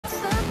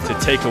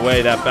take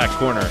away that back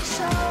corner.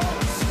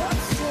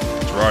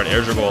 Girard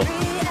air dribble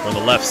from the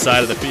left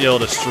side of the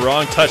field. A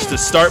strong touch to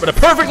start, but a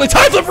perfectly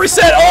timed flip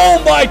reset.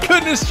 Oh my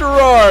goodness,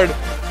 Girard.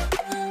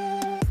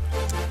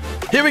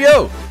 Here we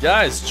go,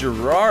 guys.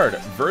 Girard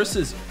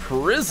versus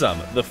Prism,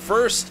 the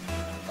first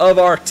of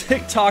our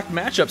TikTok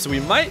matchups. We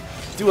might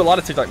do a lot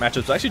of TikTok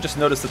matchups. I actually just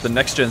noticed that the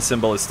next gen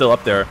symbol is still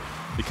up there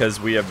because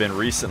we have been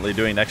recently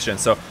doing next gen.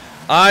 So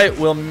I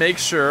will make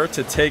sure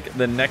to take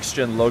the next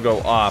gen logo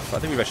off. I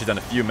think we've actually done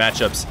a few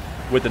matchups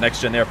with the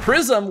next gen there.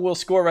 Prism will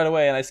score right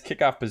away. A nice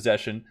kickoff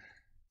possession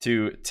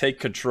to take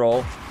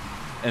control.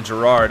 And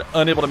Girard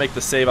unable to make the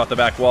save off the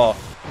back wall.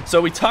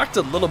 So we talked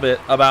a little bit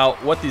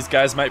about what these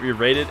guys might be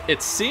rated.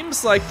 It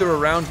seems like they're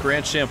around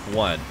Grand Champ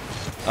 1.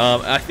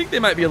 I think they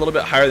might be a little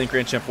bit higher than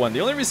Grand Champ 1.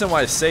 The only reason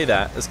why I say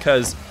that is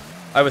because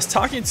I was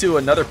talking to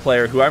another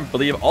player who I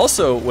believe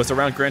also was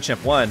around Grand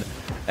Champ 1,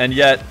 and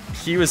yet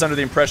he was under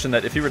the impression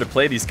that if he were to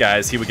play these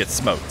guys, he would get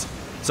smoked.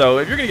 So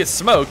if you're going to get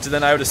smoked,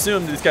 then I would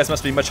assume these guys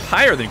must be much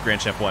higher than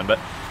Grand Champ 1, but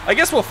I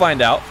guess we'll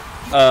find out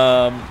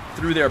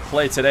through their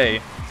play today.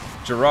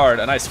 Girard,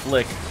 a nice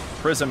flick.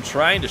 Prism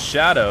trying to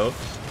shadow.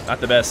 Not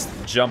the best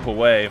jump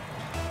away.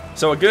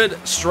 So a good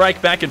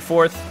strike back and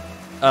forth.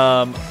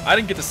 I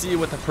didn't get to see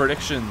what the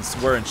predictions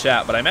were in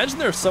chat, but I imagine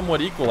they're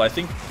somewhat equal. I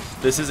think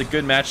this is a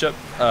good matchup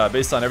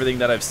based on everything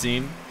that I've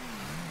seen.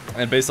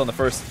 And based on the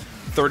first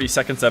 30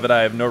 seconds of it,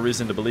 I have no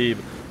reason to believe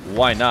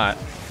why not.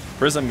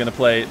 Prism going to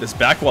play this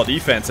back wall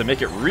defense and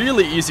make it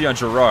really easy on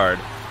Girard.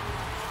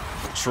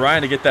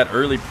 Trying to get that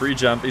early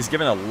pre-jump. He's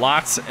given a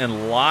lots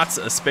and lots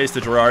of space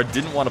to Girard.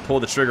 Didn't want to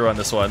pull the trigger on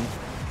this one.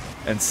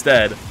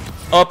 Instead,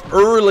 up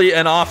early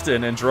and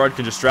often, and Girard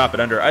can just drop it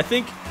under. I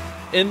think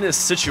in this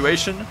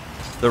situation,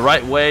 the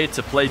right way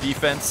to play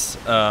defense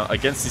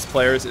against these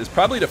players is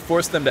probably to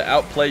force them to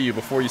outplay you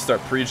before you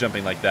start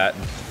pre-jumping like that.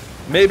 And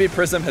maybe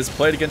Prism has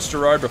played against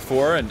Girard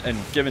before and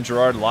given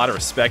Girard a lot of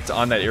respect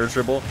on that air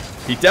dribble.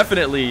 He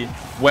definitely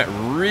went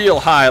real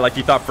high, like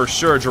he thought for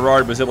sure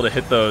Girard was able to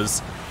hit those,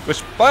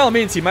 which by all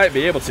means he might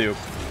be able to.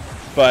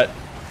 But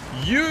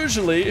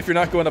usually, if you're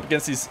not going up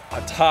against these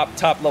top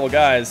level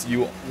guys,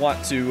 you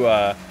want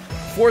to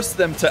force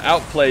them to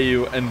outplay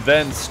you and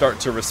then start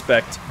to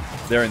respect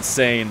their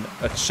insane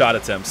shot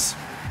attempts.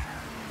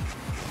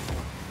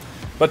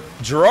 But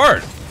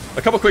Girard,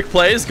 a couple quick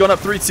plays, going up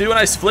 3-2, a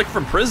nice flick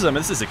from Prism.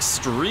 This is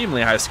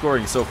extremely high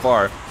scoring so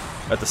far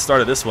at the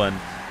start of this one.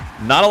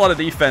 Not a lot of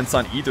defense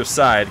on either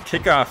side.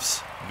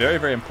 Kickoffs, very,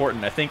 very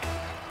important. I think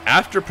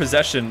after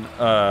possession,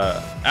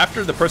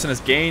 after the person has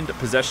gained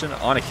possession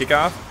on a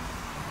kickoff,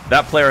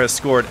 that player has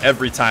scored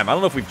every time. I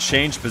don't know if we've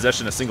changed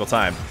possession a single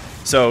time.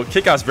 So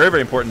kickoff's very,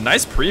 very important.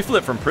 Nice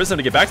pre-flip from Prism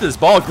to get back to this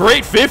ball.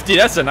 Great 50.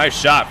 That's a nice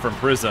shot from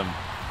Prism.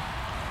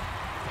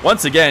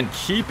 Once again,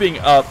 keeping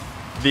up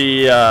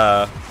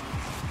the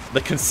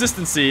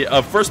consistency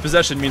of first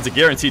possession means a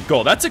guaranteed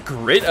goal. That's a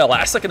great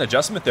last-second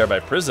adjustment there by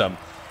Prism.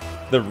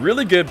 The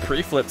really good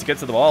pre-flip to get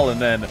to the ball,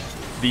 and then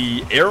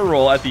the air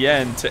roll at the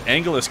end to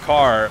angle his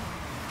car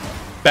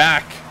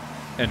back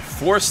and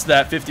force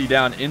that 50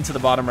 down into the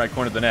bottom right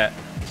corner of the net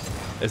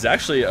is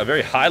actually a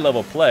very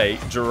high-level play.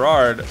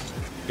 Girard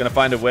going to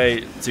find a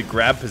way to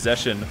grab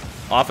possession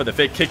off of the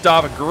fake. Kicked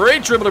off. A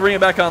great dribble to bring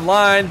it back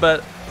online,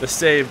 but the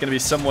save going to be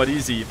somewhat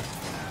easy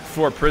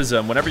for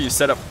Prism. Whenever you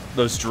set up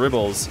those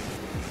dribbles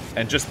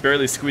and just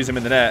barely squeeze them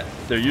in the net,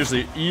 they're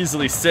usually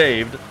easily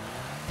saved.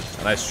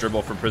 A nice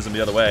dribble from Prism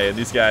the other way. And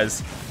these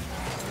guys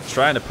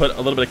trying to put a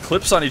little bit of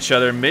clips on each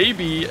other.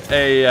 Maybe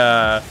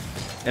a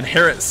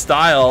inherent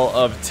style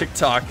of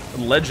TikTok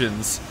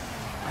legends.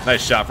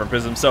 Nice shot from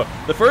Prism. So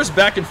the first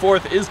back and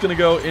forth is going to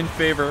go in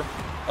favor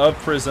of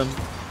Prism.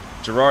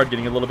 Girard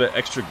getting a little bit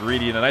extra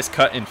greedy, and a nice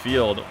cut in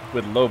field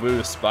with low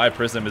boost by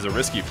Prism is a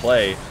risky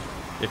play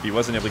if he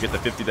wasn't able to get the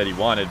 50 that he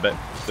wanted. But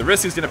the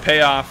risk is going to pay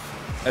off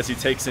as he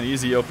takes an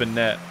easy open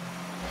net.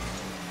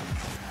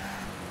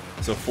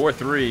 So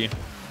 4-3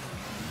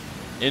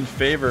 in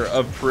favor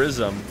of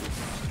Prism.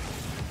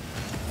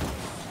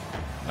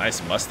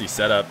 Nice musty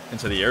setup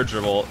into the air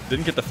dribble.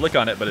 Didn't get the flick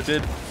on it, but it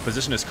did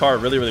position his car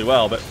really, really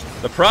well. But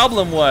the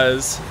problem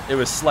was it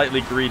was slightly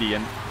greedy,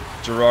 and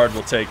Girard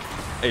will take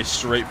a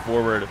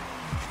straightforward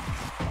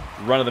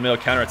run-of-the-mill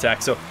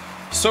counterattack.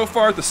 So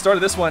far at the start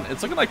of this one,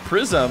 it's looking like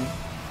Prism,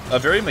 a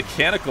very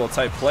mechanical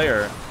type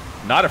player,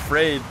 not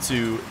afraid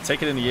to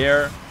take it in the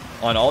air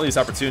on all these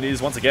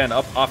opportunities. Once again,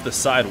 up off the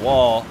side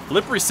wall.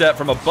 Flip reset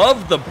from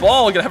above the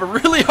ball. Gonna have a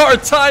really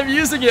hard time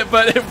using it,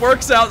 but it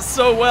works out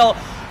so well.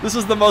 This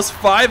was the most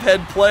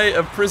five-head play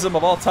of Prism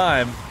of all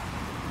time.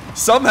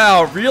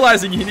 Somehow,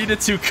 realizing he needed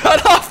to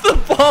cut off the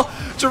ball,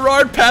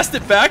 Girard passed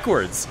it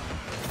backwards.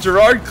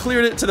 Girard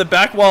cleared it to the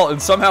back wall,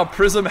 and somehow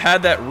Prism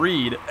had that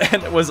read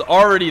and was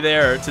already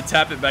there to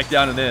tap it back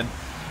down and in.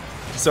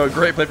 So a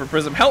great play for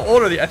Prism. How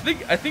old are they? I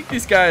think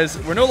these guys,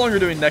 we're no longer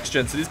doing next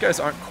gen, so these guys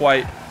aren't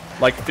quite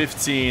like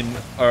 15,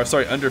 or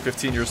sorry, under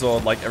 15 years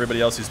old like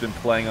everybody else who's been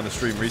playing on the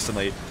stream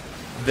recently.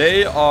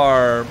 They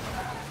are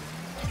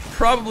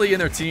probably in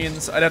their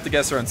teens. I'd have to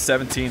guess around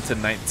 17 to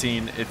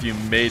 19 if you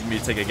made me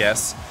take a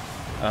guess.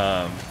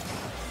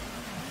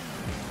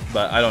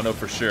 but I don't know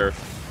for sure.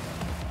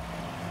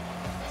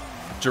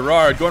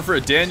 Girard going for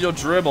a Daniel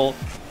dribble.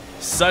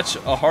 Such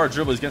a hard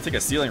dribble. He's going to take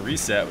a ceiling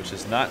reset, which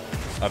is not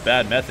a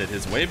bad method.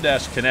 His wave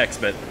dash connects,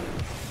 but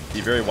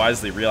he very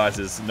wisely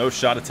realizes no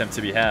shot attempt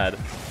to be had,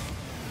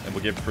 and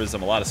will give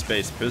Prism a lot of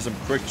space. Prism,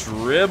 quick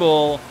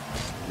dribble.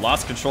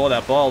 Lost control of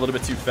that ball a little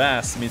bit too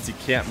fast. Means he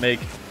can't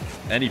make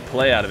any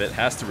play out of it.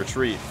 Has to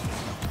retreat.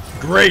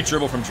 Great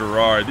dribble from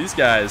Girard. These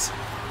guys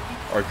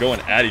are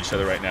going at each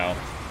other right now.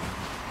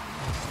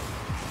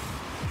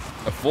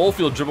 A full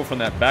field dribble from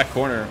that back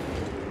corner.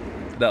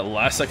 That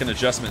last second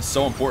adjustment is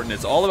so important.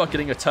 It's all about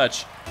getting a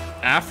touch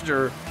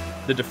after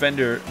the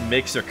defender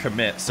makes their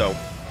commit. So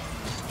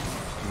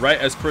right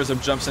as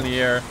Prism jumps in the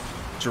air,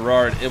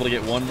 Girard able to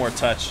get one more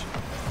touch,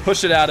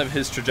 push it out of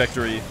his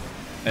trajectory,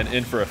 and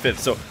in for a fifth.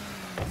 So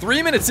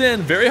 3 minutes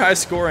in, very high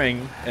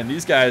scoring, and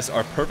these guys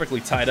are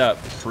perfectly tied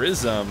up.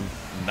 Prism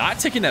not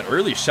taking that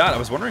early shot. I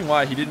was wondering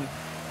why he didn't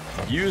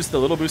use the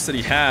little boost that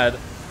he had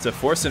to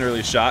force an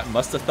early shot.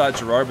 Must have thought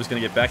Girard was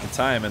going to get back in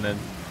time, and then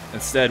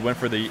instead went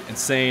for the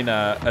insane,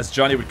 as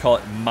Johnny would call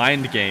it,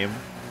 mind game,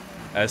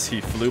 as he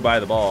flew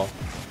by the ball.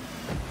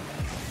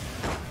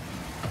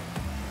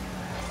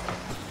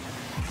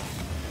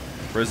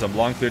 Prism,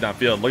 long clear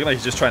downfield. Looking like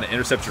he's just trying to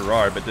intercept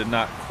Girard, but did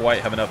not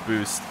quite have enough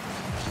boost.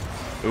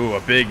 Ooh,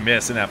 a big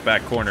miss in that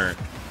back corner.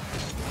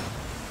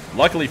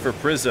 Luckily for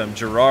Prism,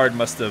 Girard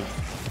must have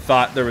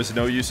thought there was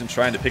no use in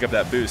trying to pick up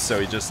that boost, so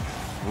he just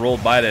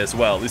rolled by it as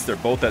well. At least they're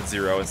both at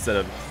 0 instead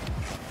of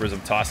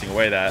Prism tossing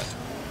away that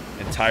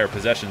entire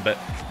possession. But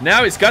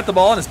now he's got the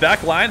ball in his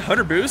back line,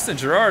 100 boost, and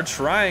Girard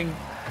trying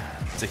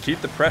to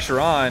keep the pressure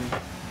on.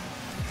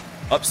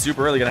 Up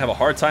super early, gonna have a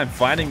hard time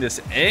finding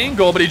this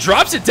angle, but he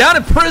drops it down,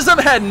 and Prism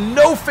had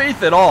no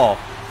faith at all.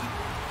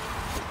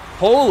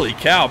 Holy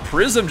cow,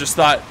 Prism just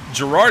thought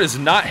Girard is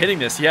not hitting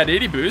this. He had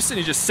 80 boost, and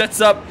he just sets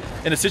up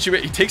in a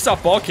situation. He takes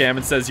off ball cam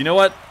and says, you know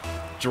what?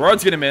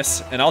 Girard's gonna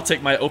miss, and I'll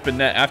take my open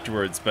net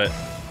afterwards. But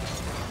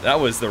that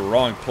was the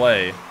wrong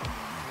play.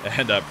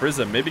 And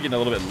Prism maybe getting a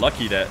little bit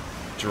lucky that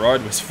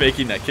Girard was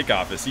faking that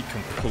kickoff as he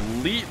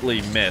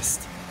completely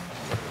missed.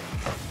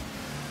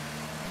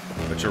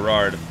 But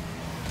Girard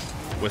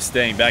was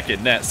staying back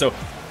in net. So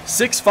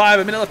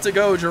 6-5, a minute left to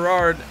go.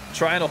 Girard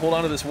trying to hold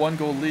on to this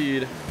 1-goal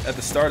lead at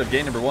the start of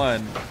game number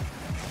 1.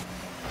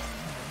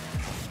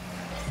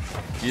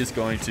 He is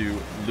going to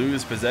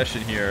lose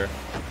possession here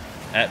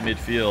at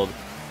midfield.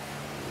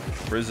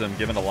 Prism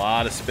given a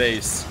lot of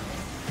space.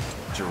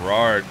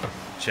 Girard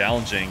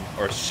challenging,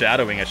 or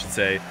shadowing I should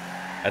say,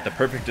 at the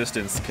perfect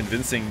distance,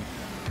 convincing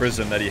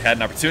Prism that he had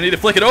an opportunity to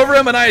flick it over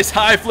him. A nice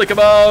high flick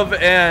above,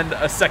 and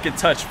a second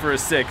touch for a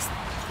 6th.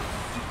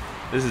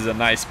 This is a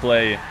nice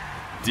play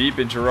deep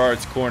in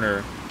Girard's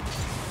corner.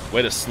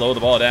 Way to slow the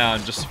ball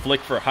down, just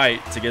flick for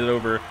height to get it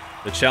over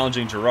the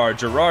challenging Girard.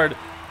 Girard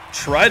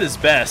tried his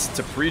best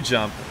to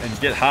pre-jump and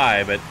get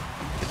high, but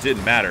it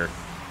didn't matter.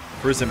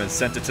 Prism had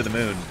sent it to the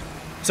moon.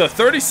 So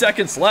 30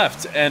 seconds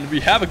left, and we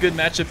have a good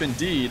matchup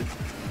indeed,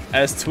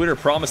 as Twitter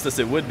promised us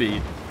it would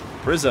be.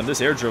 Prism,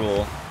 this air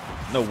dribble,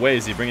 no way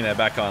is he bringing that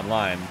back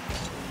online.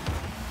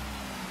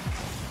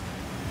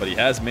 But he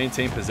has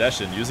maintained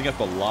possession, using up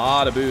a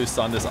lot of boost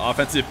on this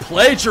offensive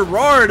play.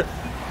 Girard,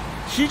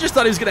 he just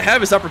thought he was going to have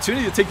his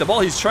opportunity to take the ball.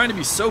 He's trying to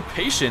be so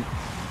patient.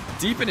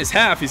 Deep in his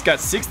half, he's got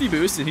 60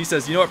 boost, and he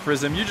says, you know what,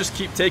 Prism, you just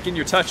keep taking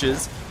your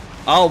touches.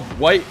 I'll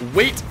wait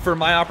for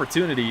my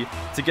opportunity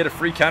to get a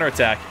free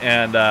counterattack.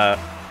 And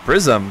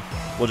Prism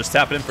will just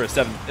tap it in for a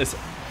 7.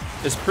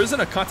 Is Prism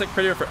a contact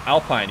creator for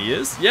Alpine? He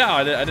is? Yeah,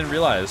 I didn't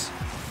realize.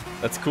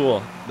 That's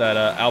cool that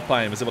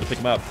Alpine was able to pick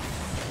him up.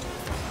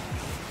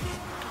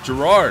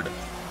 Girard,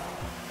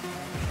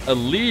 a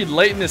lead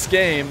late in this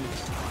game.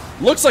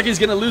 Looks like he's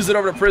going to lose it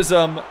over to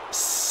Prism.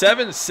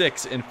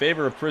 7-6 in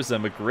favor of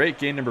Prism. A great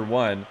game number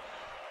 1.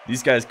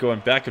 These guys going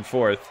back and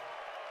forth.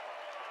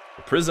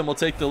 Prism will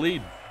take the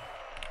lead.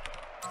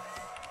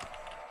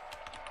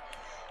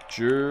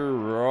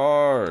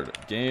 Girard,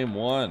 game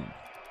 1.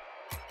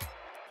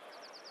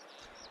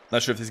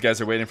 Not sure if these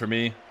guys are waiting for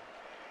me.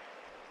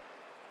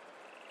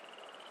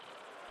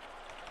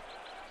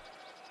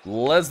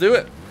 Let's do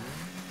it.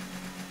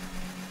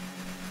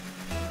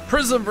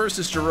 Prism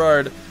versus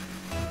Girard.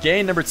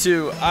 Game number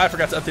 2. I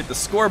forgot to update the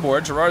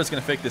scoreboard. Girard is going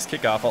to fake this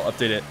kickoff. I'll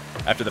update it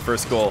after the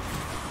first goal.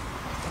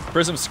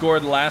 Prism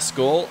scored the last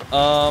goal.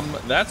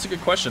 That's a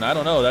good question. I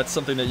don't know. That's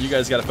something that you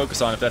guys got to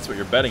focus on if that's what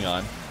you're betting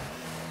on.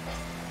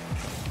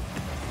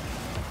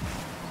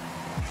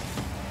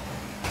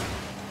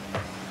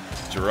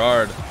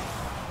 Girard.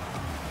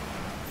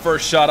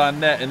 First shot on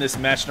net in this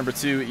match number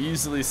 2.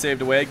 Easily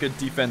saved away. Good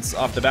defense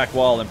off the back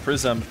wall. And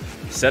Prism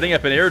setting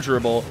up an air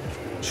dribble.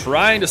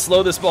 Trying to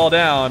slow this ball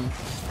down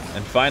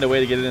and find a way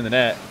to get it in the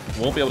net.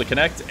 Won't be able to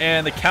connect.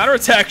 And the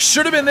counterattack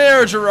should have been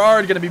there.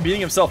 Girard going to be beating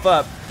himself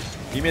up.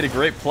 He made a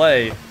great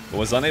play, but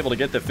was unable to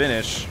get the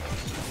finish.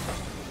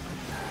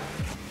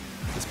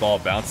 This ball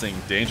bouncing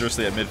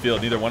dangerously at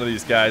midfield. Neither one of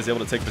these guys able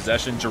to take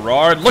possession.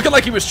 Girard looking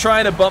like he was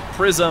trying to bump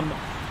Prism,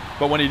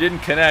 but when he didn't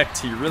connect,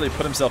 he really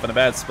put himself in a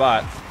bad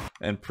spot.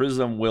 And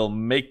Prism will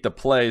make the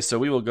play, so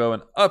we will go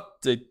and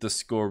update the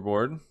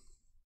scoreboard.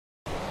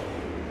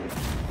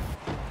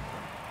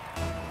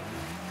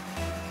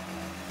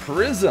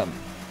 Prism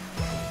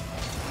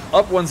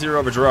up 1-0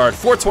 over Girard.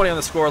 420 on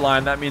the score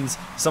line. That means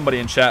somebody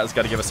in chat has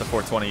got to give us a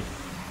 420.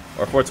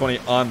 Or 420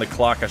 on the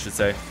clock, I should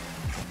say.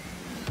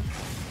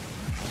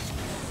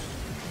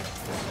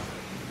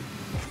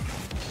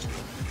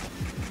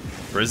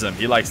 Prism,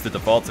 he likes to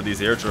default to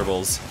these air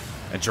dribbles.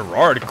 And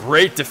Girard,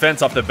 great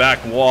defense off the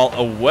back wall.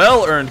 A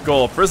well-earned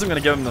goal. Prism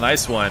going to give him the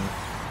nice one.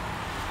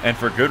 And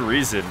for good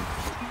reason.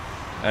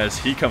 As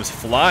he comes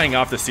flying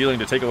off the ceiling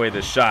to take away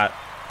this shot.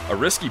 A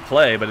risky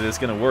play, but it is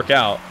going to work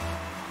out.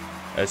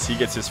 As he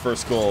gets his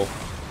first goal.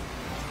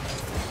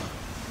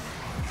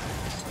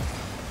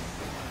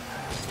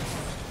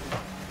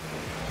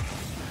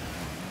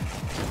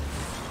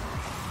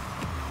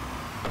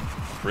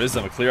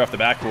 Prism, a clear off the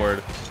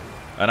backboard.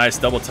 A nice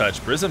double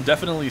touch. Prism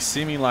definitely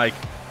seeming like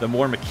the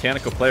more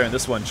mechanical player in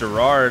this one.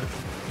 Girard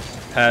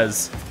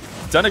has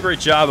done a great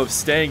job of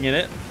staying in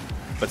it,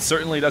 but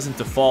certainly doesn't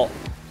default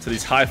to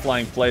these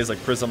high-flying plays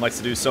like Prism likes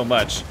to do so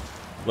much.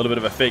 A little bit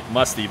of a fake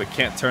musty, but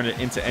can't turn it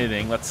into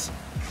anything. Lets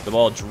the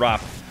ball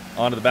drop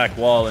onto the back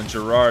wall, and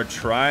Girard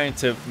trying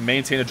to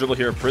maintain a dribble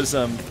here.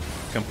 Prism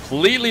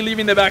completely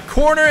leaving the back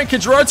corner, and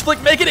can Girard's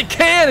flick make it? It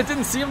can! It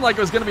didn't seem like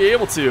it was going to be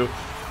able to.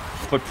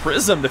 But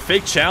Prism, the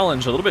fake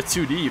challenge, a little bit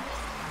too deep.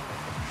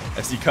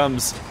 As he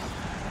comes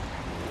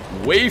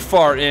way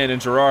far in,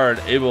 and Girard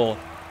able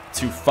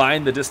to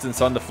find the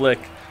distance on the flick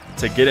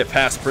to get it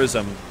past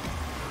Prism.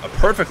 A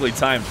perfectly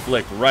timed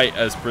flick right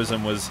as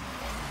Prism was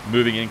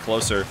moving in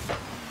closer.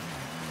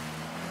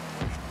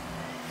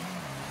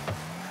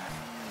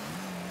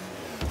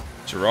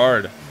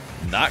 Girard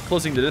not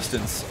closing the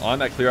distance on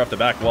that clear off the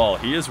back wall.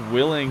 He is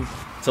willing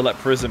to let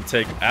Prism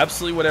take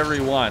absolutely whatever he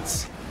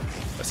wants.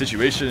 A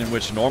situation in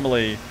which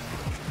normally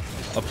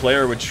a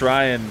player would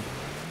try and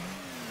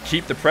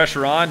keep the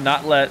pressure on,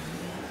 not let,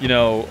 you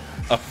know,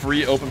 a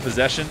free open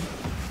possession.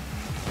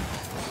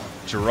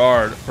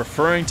 Girard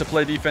preferring to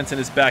play defense in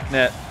his back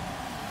net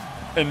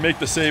and make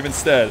the save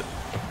instead.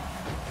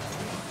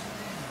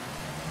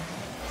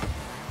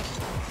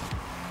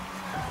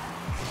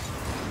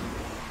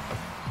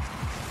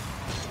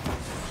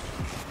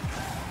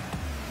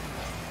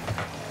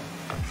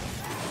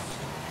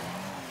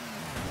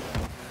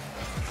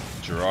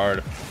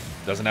 Girard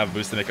doesn't have a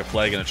boost to make a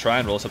play. Going to try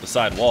and roll us up the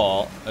side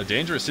wall. A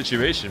dangerous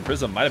situation.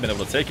 Prism might have been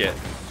able to take it.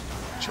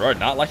 Girard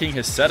not liking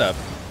his setup.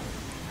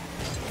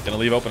 Going to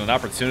leave open an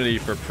opportunity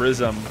for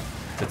Prism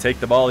to take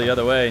the ball the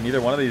other way.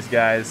 Neither one of these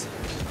guys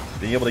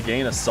being able to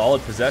gain a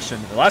solid possession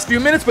in the last few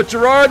minutes, but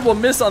Girard will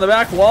miss on the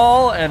back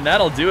wall, and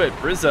that'll do it.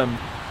 Prism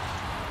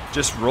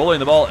just rolling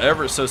the ball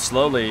ever so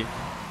slowly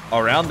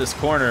around this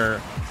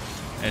corner,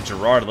 and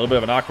Girard, a little bit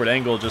of an awkward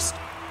angle, just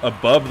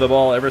above the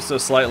ball ever so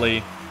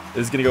slightly,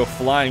 is going to go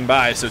flying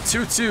by. So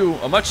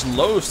 2-2, a much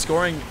lower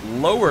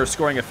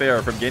scoring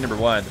affair from game number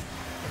one.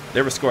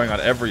 They were scoring on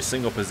every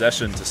single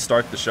possession to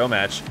start the show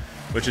match,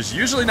 which is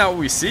usually not what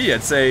we see.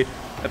 I'd say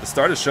at the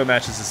start of show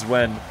matches, this is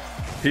when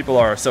people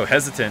are so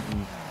hesitant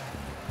and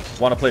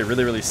want to play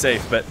really, really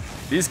safe. But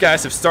these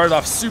guys have started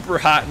off super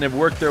hot and have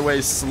worked their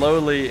way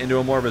slowly into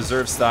a more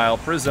reserve style.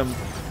 Prism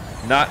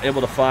not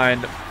able to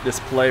find this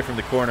play from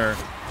the corner.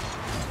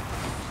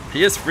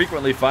 He is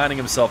frequently finding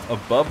himself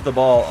above the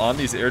ball on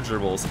these air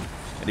dribbles,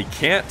 and he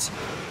can't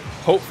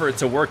hope for it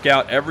to work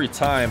out every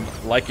time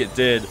like it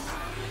did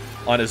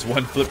on his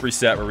one flip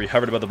reset where he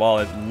hovered above the ball,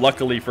 and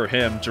luckily for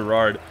him,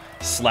 Girard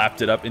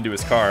slapped it up into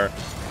his car.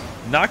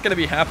 Not going to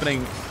be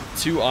happening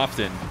too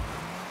often.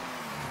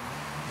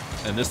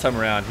 And this time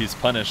around, he's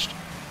punished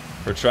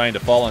for trying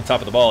to fall on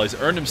top of the ball. He's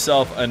earned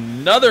himself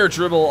another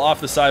dribble off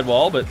the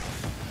sidewall, but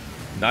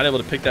not able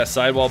to pick that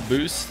sidewall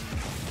boost.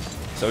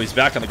 So he's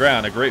back on the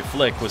ground. A great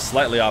flick was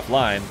slightly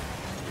offline.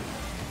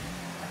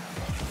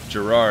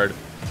 Girard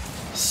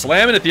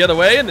slamming it the other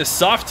way, and this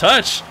soft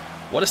touch.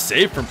 What a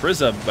save from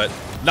Prism, but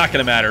not going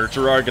to matter.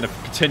 Girard going to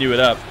continue it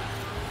up.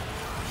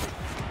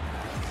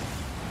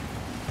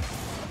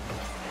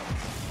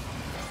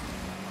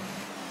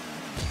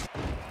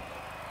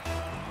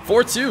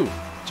 (4-2).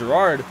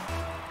 Girard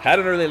had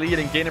an early lead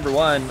in game number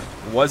one.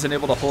 Wasn't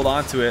able to hold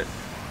on to it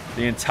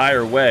the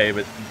entire way,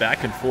 but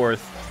back and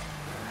forth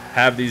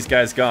have these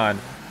guys gone.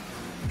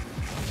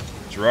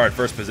 Girard,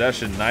 first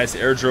possession, nice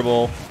air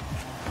dribble.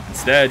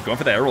 Instead, going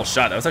for that aerial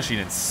shot. That was actually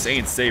an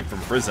insane save from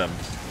Prism.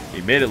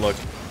 He made it look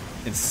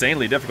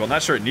insanely difficult.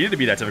 Not sure it needed to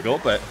be that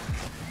difficult, but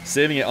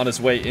saving it on his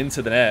way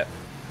into the net,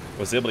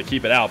 was able to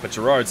keep it out. But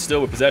Girard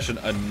still with possession.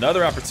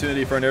 Another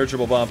opportunity for an air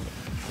dribble bump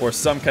or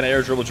some kind of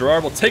air dribble.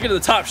 Girard will take it to the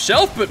top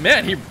shelf, but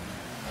man,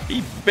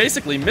 he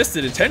basically missed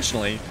it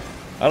intentionally.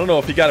 I don't know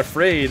if he got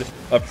afraid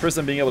of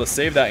Prism being able to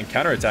save that and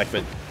counterattack,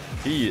 but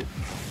he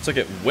took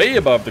it way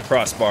above the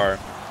crossbar.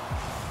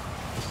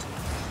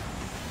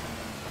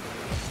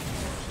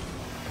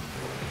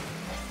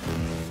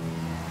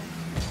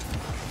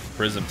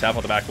 Prism tap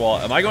on the back wall.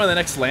 Am I going to the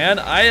next LAN?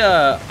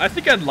 I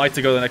think I'd like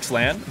to go to the next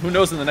LAN. Who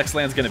knows when the next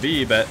LAN's going to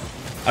be, but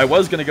I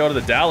was going to go to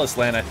the Dallas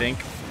LAN, I think.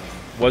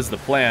 was the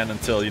plan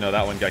until, you know,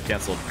 that one got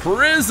canceled.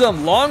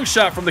 Prism, long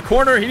shot from the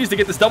corner. He needs to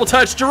get this double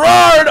touch.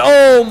 Girard,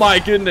 oh my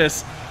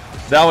goodness.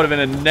 That would have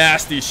been a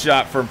nasty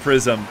shot from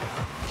Prism.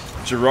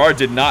 Girard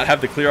did not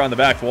have the clear on the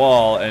back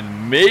wall,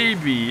 and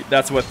maybe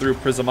that's what threw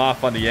Prism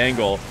off on the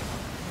angle.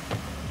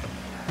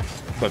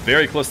 But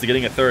very close to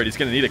getting a third. He's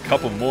going to need a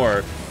couple more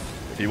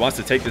if he wants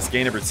to take this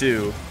game number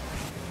 2.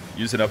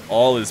 Using up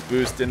all his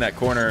boost in that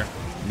corner.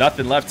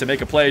 Nothing left to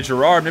make a play.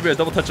 Girard, maybe a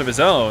double touch of his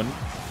own,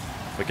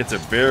 but gets a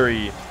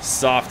very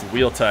soft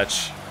wheel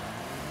touch.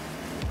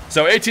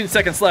 So 18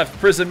 seconds left.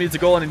 Prism needs a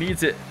goal, and he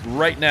needs it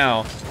right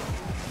now.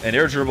 An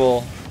air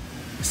dribble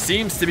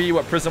seems to be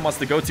what Prism wants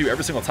to go to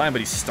every single time,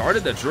 but he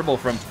started that dribble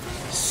from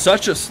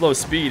such a slow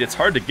speed. It's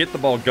hard to get the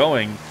ball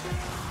going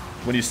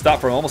when you stop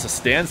from almost a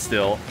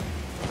standstill,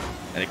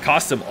 and it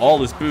cost him all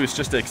his boost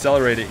just to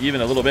accelerate it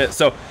even a little bit.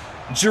 So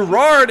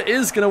Girard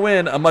is going to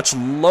win a much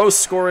lower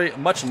scoring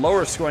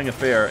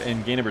affair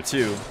in game number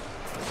 2.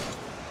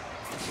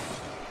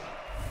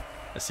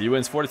 SC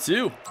wins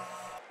 4-2.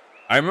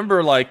 I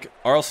remember like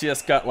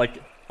RLCS got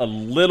like a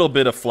little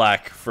bit of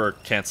flack for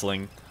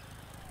canceling,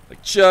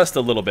 like just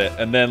a little bit,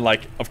 and then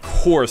like of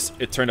course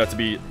it turned out to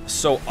be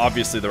so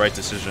obviously the right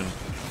decision.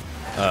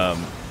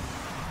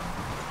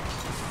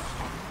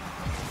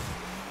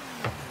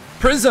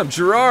 Prism,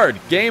 Girard,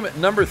 game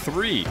number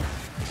 3.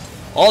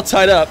 All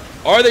tied up.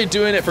 Are they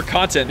doing it for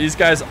content? These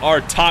guys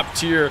are top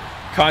tier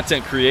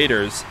content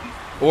creators.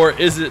 Or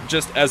is it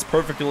just as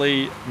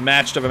perfectly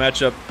matched of a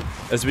matchup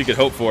as we could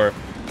hope for?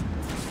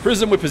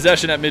 Prism with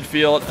possession at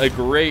midfield. A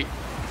great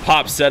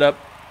pop setup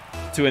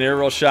to an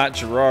aerial shot.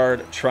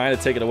 Girard trying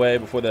to take it away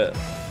before the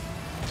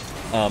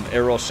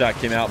aerial shot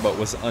came out, but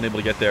was unable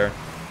to get there.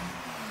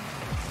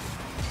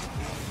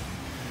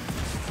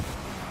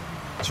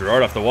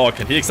 Girard off the wall.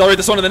 Can he accelerate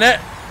this one to the net?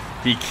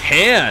 He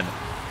can.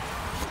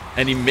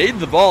 And he made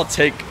the ball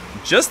take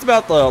just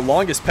about the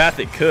longest path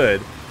it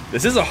could.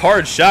 This is a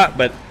hard shot,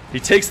 but he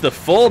takes the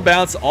full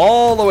bounce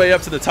all the way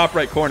up to the top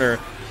right corner.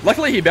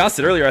 Luckily, he bounced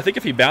it earlier. I think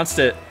if he bounced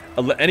it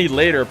any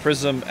later,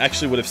 Prism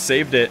actually would have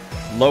saved it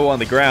low on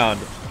the ground.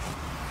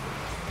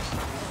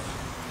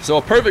 So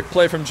a perfect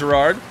play from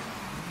Girard.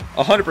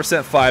 100%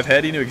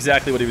 5-head. He knew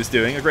exactly what he was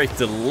doing. A great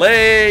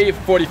delay,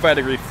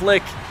 45-degree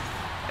flick,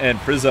 and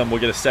Prism will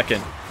get a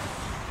second.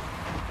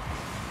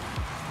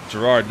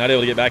 Girard not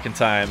able to get back in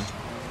time.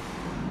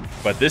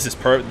 But this is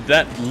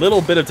that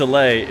little bit of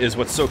delay is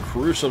what's so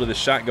crucial to this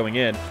shot going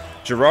in.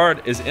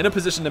 Girard is in a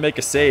position to make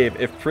a save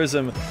if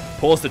Prism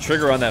pulls the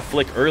trigger on that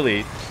flick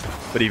early,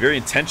 but he very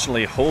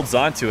intentionally holds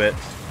on to it,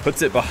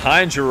 puts it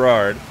behind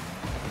Girard,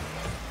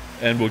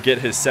 and will get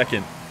his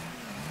second.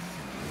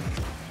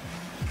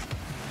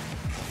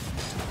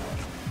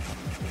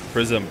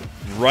 Prism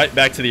right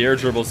back to the air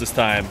dribbles this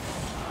time.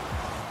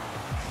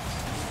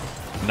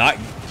 Not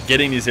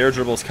getting these air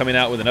dribbles coming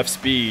out with enough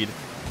speed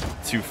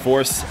to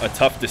force a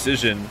tough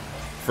decision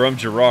from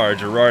Girard.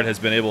 Girard has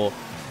been able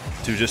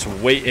to just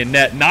wait in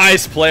net.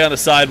 Nice play on the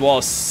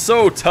sidewall.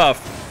 So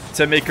tough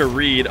to make a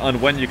read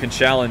on when you can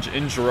challenge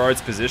in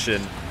Girard's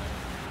position.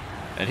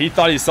 And he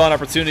thought he saw an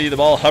opportunity. The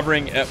ball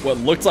hovering at what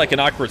looked like an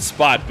awkward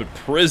spot, but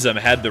Prism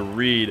had the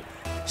read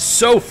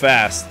so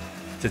fast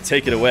to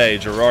take it away.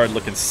 Girard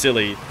looking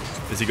silly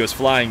as he goes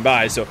flying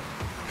by. So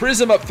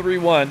Prism up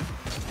 3-1.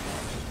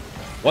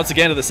 Once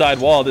again to the side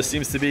wall. This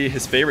seems to be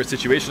his favorite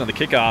situation on the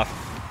kickoff.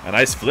 A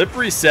nice flip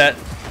reset,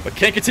 but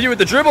can't continue with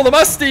the dribble. The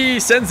musty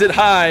sends it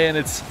high, and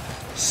it's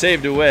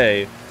saved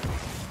away.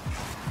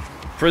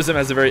 Prism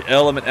has a very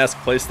Element-esque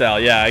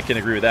playstyle. Yeah, I can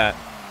agree with that.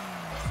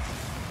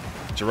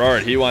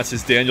 Girard, he wants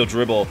his Daniel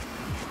dribble.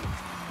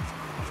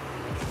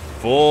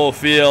 Full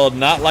field,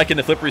 not liking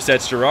the flip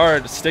resets.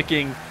 Girard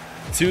sticking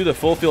to the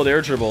full field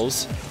air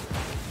dribbles.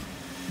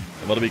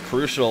 And what'll be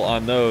crucial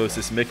on those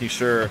is making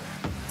sure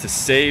to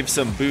save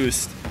some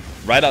boost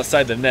right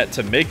outside the net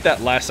to make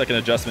that last second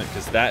adjustment,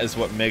 because that is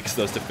what makes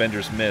those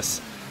defenders miss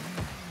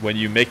when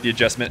you make the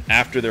adjustment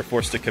after they're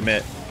forced to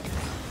commit.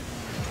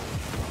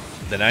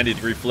 The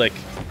 90-degree flick,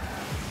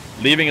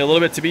 leaving a little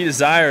bit to be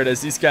desired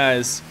as these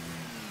guys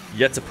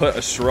yet to put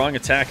a strong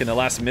attack in the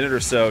last minute or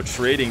so,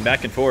 trading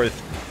back and forth.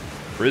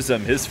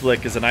 Prism, his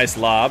flick is a nice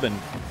lob and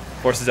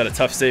forces out a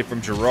tough save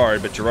from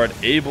Girard, but Girard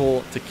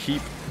able to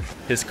keep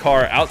his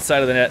car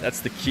outside of the net. That's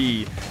the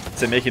key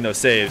to making those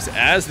saves.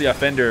 As the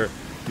offender,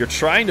 you're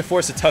trying to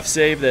force a tough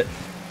save that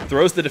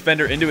throws the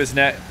defender into his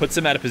net, puts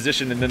him out of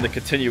position, and then the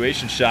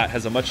continuation shot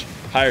has a much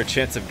higher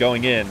chance of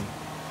going in.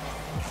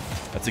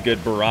 That's a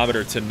good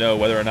barometer to know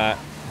whether or not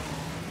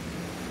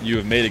you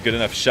have made a good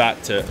enough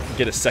shot to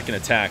get a second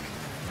attack.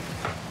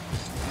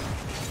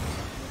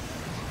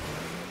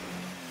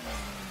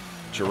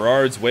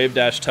 Girard's wave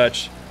dash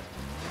touch.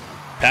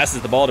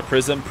 Passes the ball to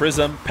Prism.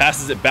 Prism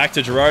passes it back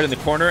to Girard in the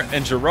corner,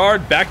 and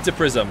Girard back to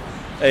Prism.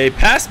 A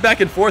pass back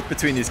and forth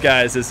between these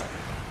guys is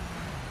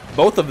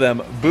both of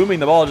them booming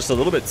the ball just a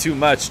little bit too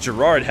much.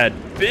 Girard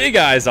had big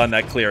eyes on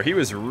that clear. He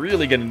was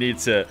really going to need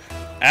to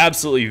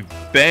absolutely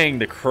bang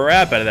the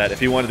crap out of that if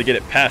he wanted to get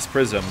it past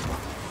Prism.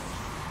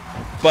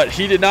 But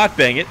he did not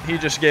bang it. He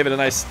just gave it a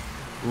nice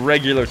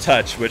regular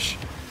touch, which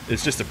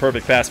is just a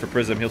perfect pass for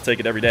Prism. He'll take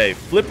it every day.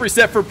 Flip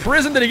reset for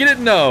Prism. Did he get it?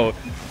 No.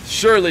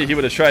 Surely he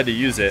would have tried to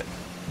use it,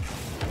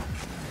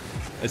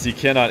 as he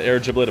cannot air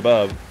dribble it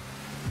above.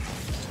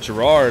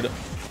 Girard,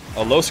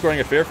 a low scoring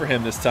affair for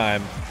him this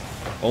time.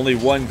 Only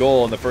 1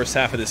 goal in the first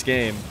half of this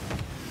game.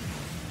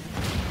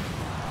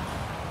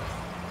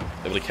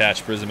 Able to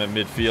catch Prism at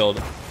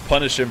midfield.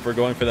 Punish him for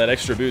going for that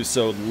extra boost.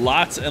 So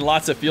lots and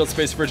lots of field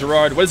space for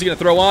Girard. What is he going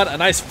to throw on? A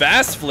nice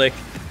fast flick,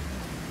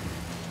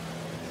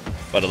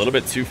 but a little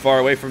bit too far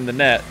away from the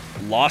net.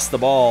 Lost the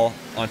ball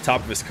on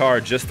top of his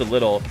car just a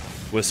little.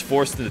 Was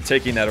forced into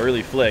taking that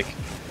early flick.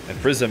 And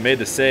Prism made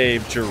the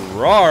save.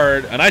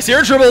 Girard, a nice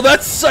air dribble.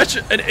 That's such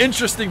an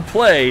interesting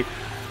play.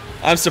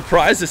 I'm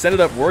surprised this ended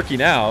up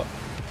working out.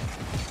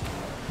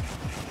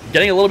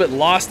 Getting a little bit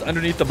lost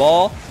underneath the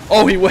ball.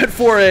 Oh, he went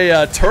for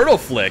a turtle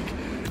flick.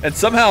 And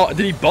somehow,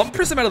 did he bump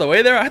Prism out of the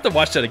way there? I have to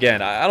watch that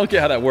again. I don't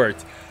get how that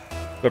worked.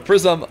 But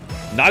Prism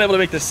not able to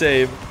make the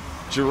save.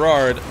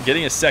 Girard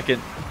getting a second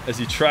as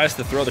he tries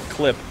to throw the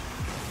clip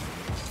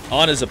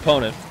on his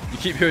opponent. You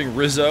keep hearing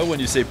Rizzo when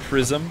you say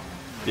Prism.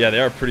 Yeah,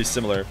 they are pretty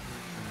similar.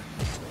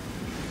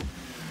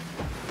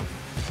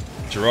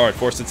 Girard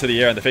forced into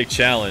the air on the fake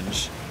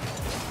challenge.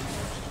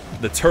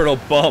 The turtle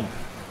bump.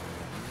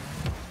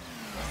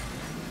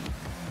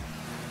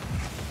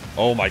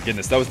 Oh my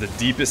goodness, that was the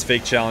deepest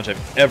fake challenge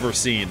I've ever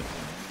seen.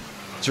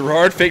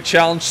 Girard fake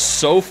challenged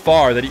so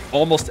far that he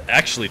almost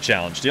actually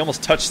challenged. He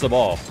almost touched the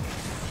ball.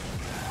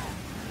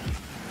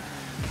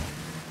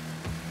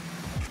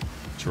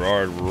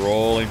 Girard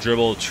rolling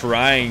dribble,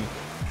 trying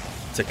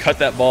to cut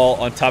that ball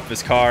on top of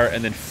his car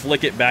and then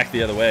flick it back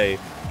the other way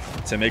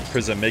to make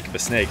Prism make a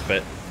mistake,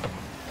 but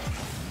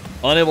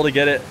unable to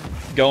get it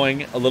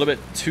going, a little bit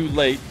too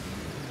late.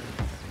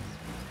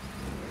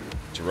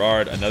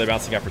 Girard, another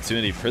bouncing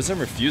opportunity. Prism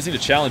refusing to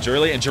challenge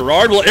early, and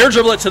Girard will air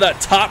dribble it to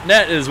that top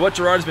net, is what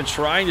Girard has been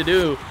trying to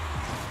do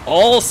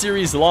all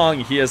series long.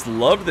 He has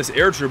loved this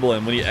air dribble,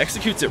 and when he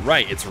executes it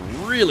right, it's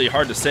really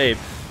hard to save.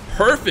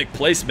 Perfect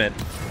placement,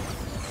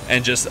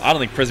 and just, I don't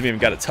think Prism even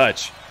got a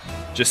touch.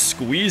 Just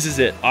squeezes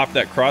it off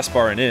that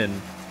crossbar and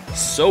in.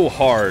 So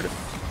hard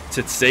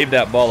to save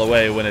that ball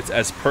away when it's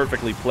as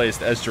perfectly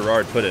placed as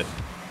Girard put it.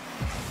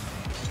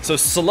 So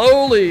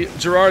slowly,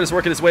 Girard is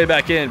working his way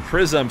back in.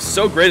 Prism,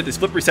 so great at these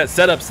flip reset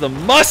setups. The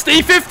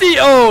musty 50.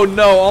 Oh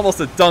no,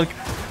 almost a dunk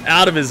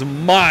out of his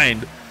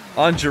mind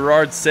on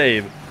Girard's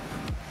save.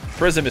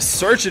 Prism is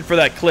searching for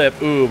that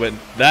clip. Ooh, but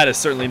that is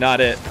certainly not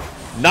it.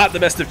 Not the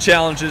best of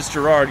challenges.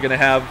 Girard going to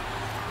have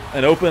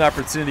an open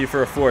opportunity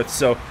for a fourth.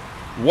 So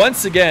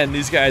once again,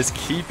 these guys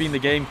keeping the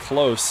game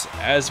close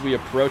as we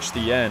approach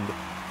the end.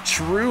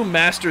 True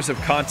masters of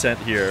content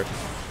here.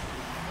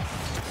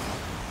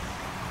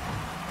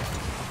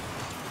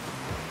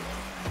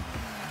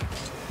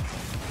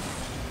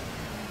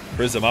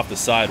 Prism off the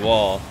side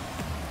wall,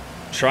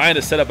 trying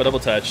to set up a double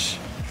touch,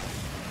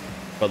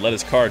 but let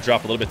his car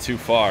drop a little bit too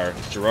far.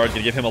 Girard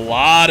gonna give him a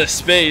lot of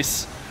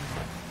space,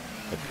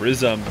 but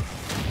Prism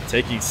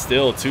taking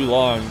still too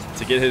long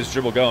to get his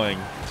dribble going.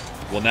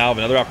 Will now have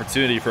another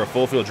opportunity for a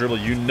full field dribble.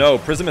 You know,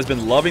 Prism has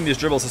been loving these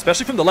dribbles,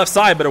 especially from the left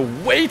side, but a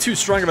way too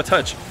strong of a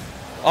touch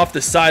off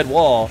the side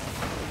wall.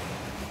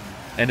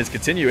 And his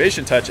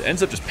continuation touch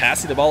ends up just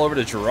passing the ball over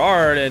to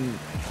Girard, and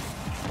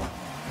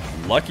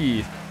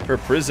lucky for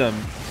Prism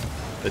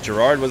that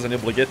Girard wasn't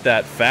able to get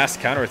that fast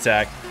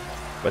counterattack.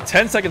 But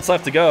 10 seconds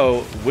left to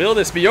go. Will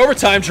this be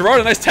overtime? Girard,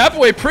 a nice tap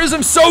away.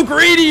 Prism so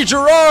greedy.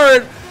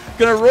 Girard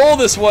gonna roll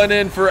this one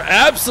in for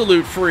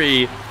absolute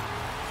free.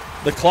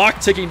 The clock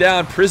ticking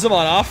down. Prism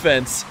on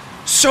offense.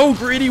 So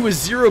greedy with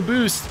 0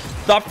 boost.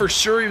 Thought for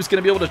sure he was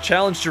gonna be able to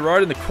challenge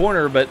Girard in the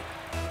corner, but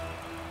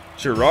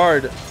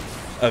Girard,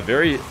 a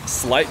very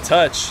slight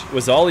touch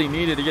was all he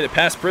needed to get it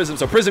past Prism.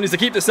 So Prism needs to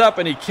keep this up,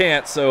 and he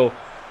can't. So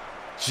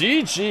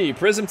GG.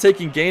 Prism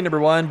taking game number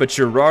 1, but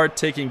Girard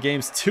taking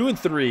games 2 and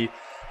 3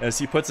 as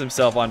he puts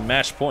himself on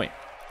match point.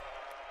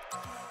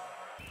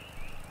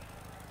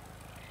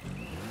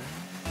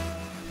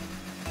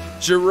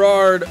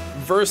 Girard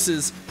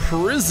versus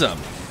Prism.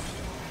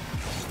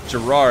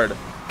 Girard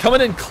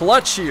coming in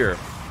clutch here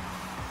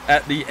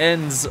at the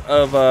ends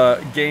of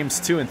games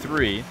 2 and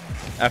 3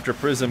 after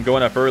Prism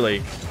going up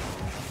early.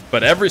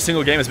 But every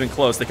single game has been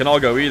close. They can all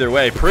go either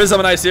way. Prism,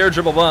 a nice air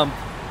dribble bump.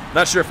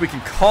 Not sure if we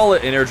can call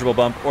it an air dribble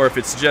bump or if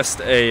it's just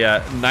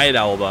a night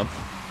owl bump,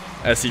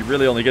 as he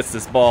really only gets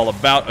this ball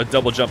about a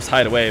double jump's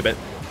height away, but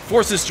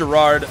forces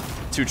Girard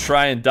to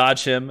try and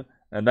dodge him,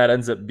 and that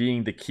ends up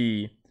being the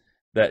key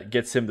that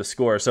gets him the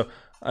score. So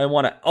I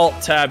want to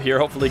alt-tab here,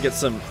 hopefully get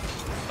some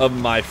of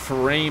my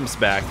frames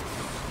back,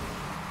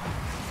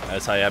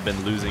 as I have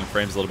been losing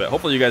frames a little bit.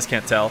 Hopefully you guys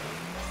can't tell.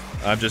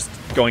 I'm just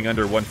going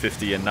under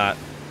 150 and not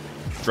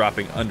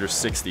dropping under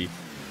 60.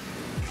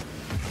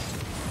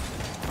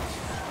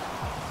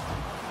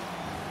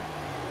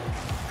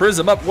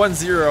 Prism up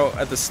 1-0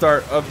 at the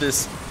start of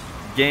this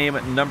game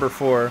number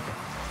 4.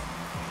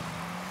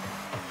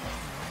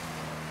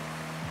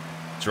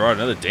 Girard,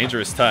 another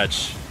dangerous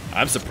touch.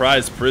 I'm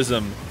surprised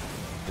Prism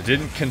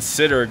didn't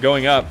consider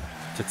going up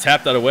to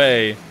tap that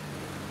away.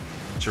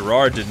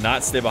 Girard did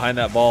not stay behind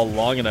that ball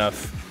long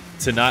enough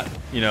to not,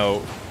 you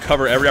know,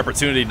 cover every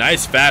opportunity.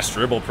 Nice fast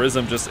dribble.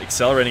 Prism just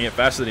accelerating it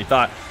faster than he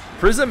thought.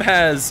 Prism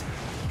has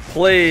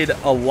played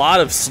a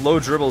lot of slow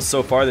dribbles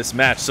so far this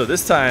match, so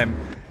this time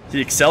he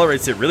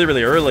accelerates it really,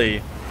 really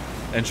early,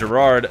 and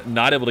Girard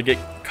not able to get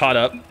caught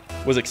up.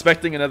 Was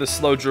expecting another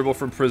slow dribble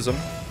from Prism.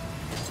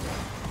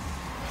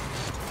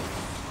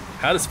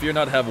 How does Feer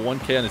not have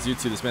 1K on his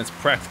YouTube? This man's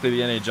practically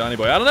the NA Johnny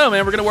Boy. I don't know,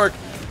 man. We're going to work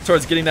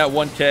towards getting that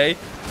 1K.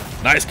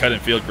 Nice cut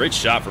and field. Great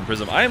shot from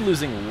Prism. I am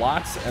losing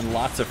lots and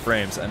lots of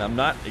frames, and I'm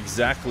not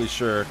exactly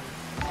sure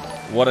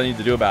what I need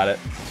to do about it.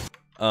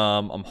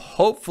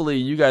 Hopefully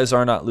you guys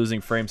are not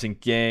losing frames in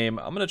game.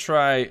 I'm going to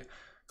try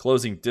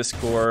closing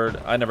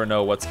Discord. I never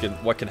know what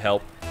can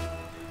help.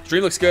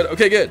 Stream looks good.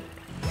 Okay, good.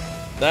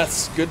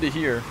 That's good to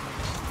hear.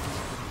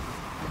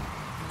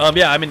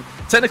 Yeah, I mean,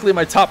 technically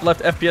my top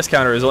left FPS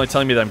counter is only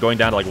telling me that I'm going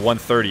down to like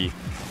 130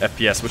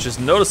 FPS, which is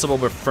noticeable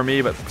for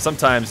me, but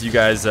sometimes you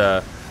guys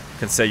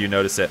can say you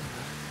notice it.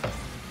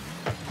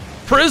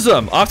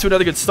 Prism off to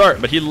another good start,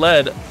 but he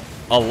led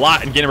a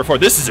lot in game number 4.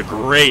 This is a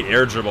great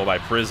air dribble by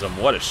Prism.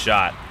 What a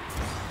shot.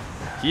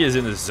 He is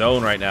in the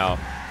zone right now.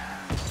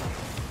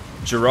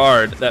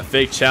 Girard, that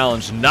fake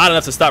challenge, not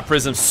enough to stop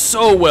Prism.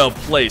 So well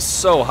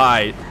placed, so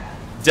high,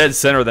 dead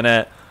center of the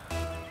net.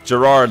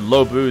 Girard,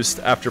 low boost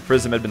after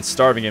Prism had been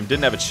starving him,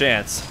 didn't have a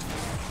chance.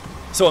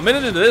 So a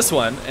minute into this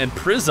one, and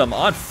Prism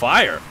on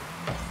fire.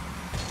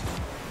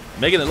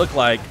 Making it look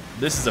like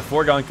this is a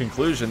foregone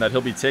conclusion that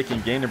he'll be taking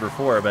game number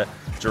 4, but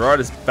Girard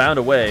has found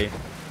a way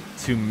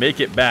to make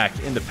it back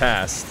in the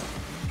past.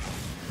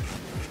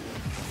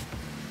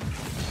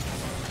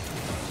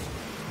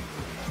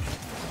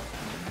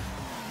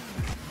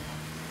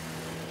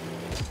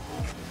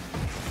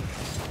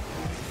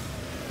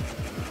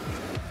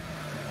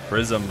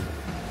 Prism,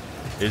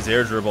 his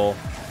air dribble,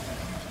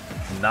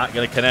 not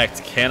going to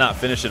connect, cannot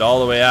finish it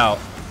all the way out.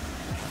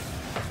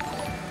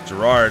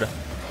 Girard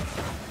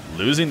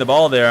losing the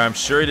ball there. I'm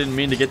sure he didn't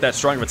mean to get that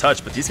strong of a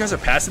touch, but these guys are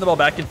passing the ball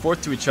back and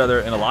forth to each other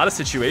in a lot of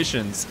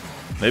situations.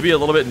 Maybe a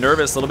little bit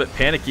nervous, a little bit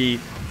panicky.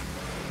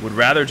 Would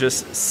rather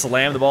just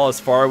slam the ball as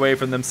far away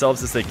from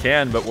themselves as they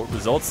can, but what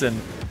results in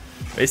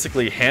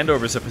basically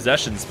handovers of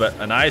possessions. But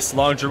a nice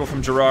long dribble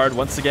from Girard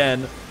once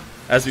again,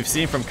 as we've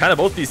seen from kind of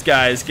both these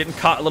guys, getting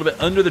caught a little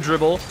bit under the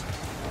dribble,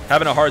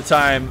 having a hard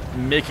time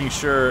making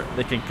sure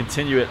they can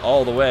continue it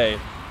all the way.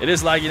 It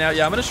is lagging out.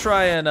 Yeah, I'm going to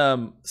try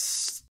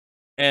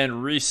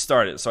and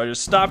restart it. So I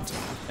just stopped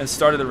and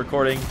started the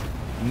recording.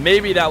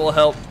 Maybe that will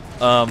help.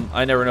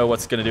 I never know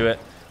what's going to do it.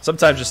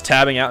 Sometimes just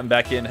tabbing out and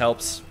back in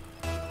helps.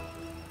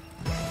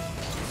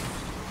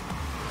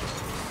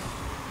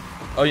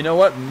 Oh, you know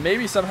what?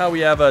 Maybe somehow we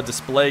have a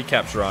display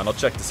capture on. I'll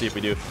check to see if we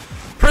do.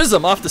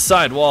 Prism off the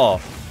side wall.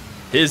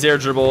 His air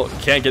dribble,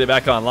 can't get it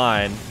back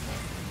online.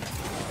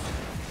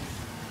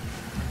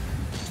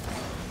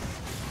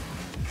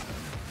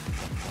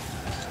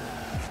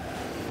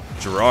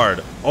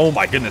 Girard, oh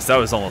my goodness, that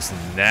was almost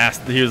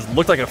nasty. He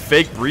looked like a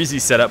fake breezy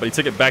setup, but he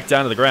took it back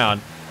down to the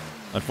ground.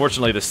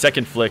 Unfortunately, the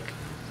second flick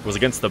was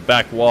against the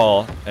back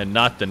wall and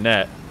not the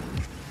net.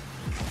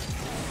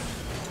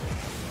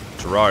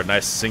 Girard,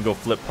 nice single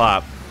flip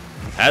pop.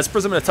 Has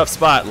Prism in a tough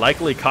spot,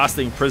 likely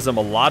costing Prism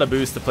a lot of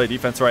boost to play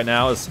defense right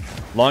now. As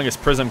long as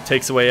Prism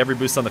takes away every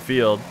boost on the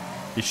field,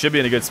 he should be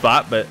in a good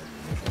spot, but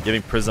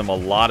giving Prism a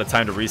lot of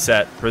time to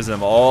reset.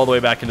 Prism all the way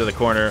back into the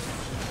corner.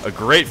 A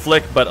great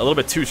flick, but a little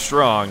bit too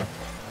strong.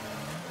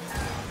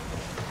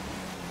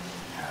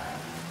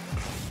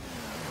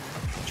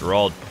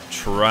 Girard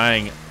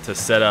trying to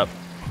set up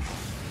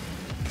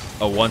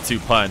a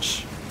 1-2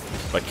 punch,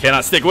 but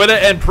cannot stick with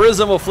it, and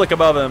Prism will flick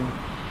above him.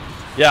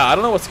 Yeah, I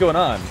don't know what's going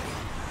on.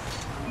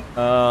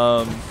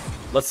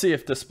 Let's see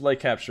if display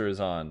capture is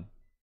on.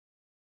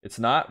 It's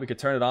not. We could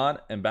turn it on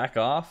and back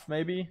off,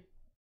 maybe.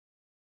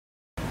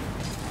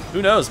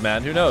 Who knows,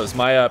 man? Who knows?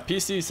 My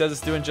PC says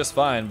it's doing just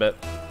fine, but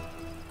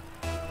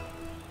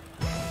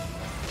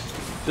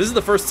this is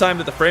the first time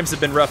that the frames have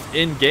been rough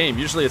in game.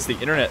 Usually it's the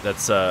internet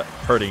that's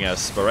hurting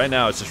us, but right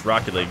now it's just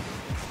Rocket League.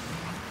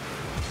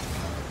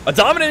 A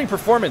dominating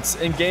performance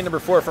in game number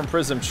 4 from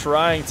Prism,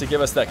 trying to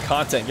give us that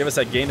content, give us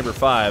that game number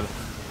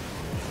 5.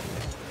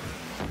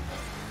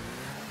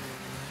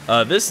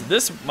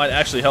 This might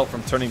actually help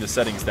from turning the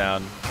settings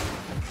down.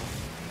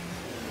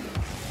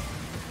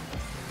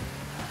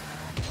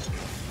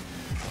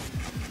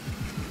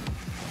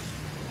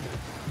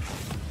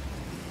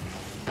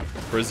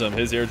 Prism,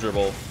 his air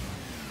dribble,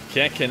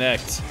 can't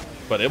connect,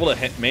 but able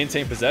to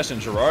maintain possession.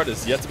 Girard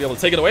is yet to be able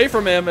to take it away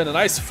from him, and a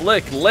nice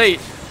flick late.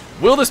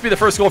 Will this be the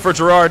first goal for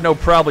Girard? No,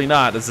 probably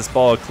not, as this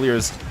ball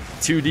clears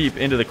too deep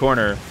into the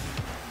corner.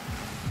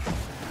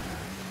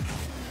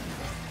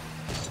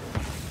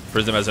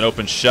 Prism has an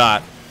open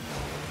shot.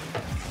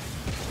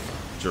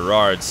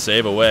 Girard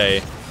save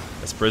away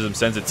as Prism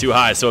sends it too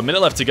high. So a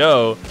minute left to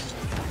go,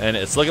 and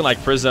it's looking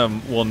like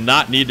Prism will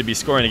not need to be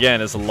scoring again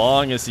as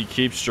long as he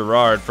keeps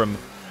Girard from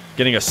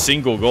getting a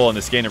single goal in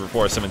this game number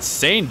 4. Some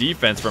insane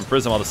defense from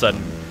Prism all of a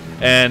sudden.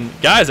 And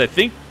guys, I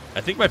think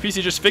my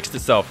PC just fixed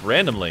itself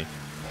randomly.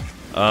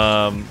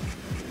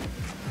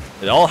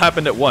 It all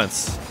happened at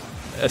once.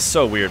 It's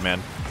so weird,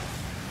 man.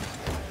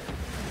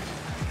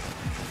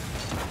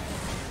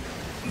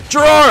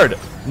 Girard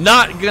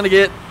not gonna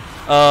get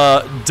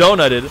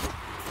donutted,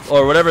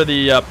 or whatever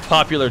the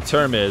popular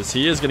term is.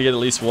 He is gonna get at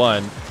least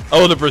one.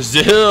 Oh, the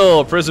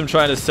Brazil! Prism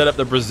trying to set up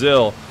the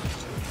Brazil.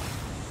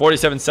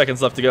 47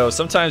 seconds left to go.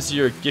 Sometimes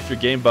you gift your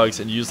game bugs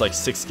and use like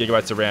 6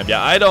 gigabytes of RAM.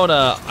 Yeah, I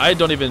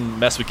don't even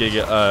mess with gift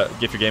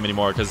your game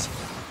anymore because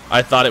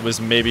I thought it was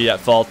maybe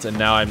at fault, and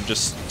now I'm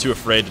just too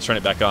afraid to turn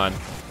it back on.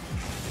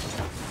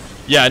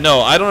 Yeah,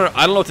 no, I don't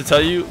know what to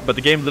tell you, but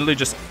the game literally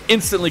just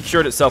instantly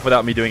cured itself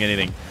without me doing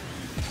anything.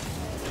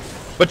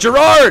 But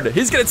Girard,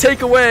 he's going to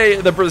take away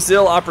the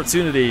Brazil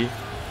opportunity.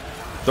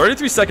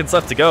 33 seconds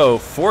left to go.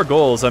 4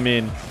 goals. I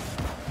mean,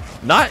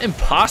 not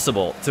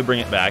impossible to bring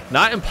it back.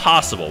 Not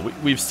impossible.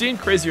 We've seen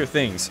crazier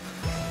things.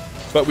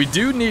 But we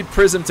do need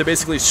Prism to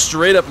basically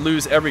straight up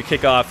lose every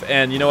kickoff.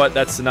 And you know what?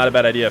 That's not a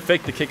bad idea.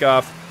 Fake the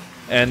kickoff,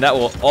 and that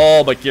will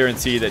all but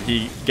guarantee that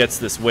he gets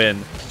this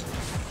win.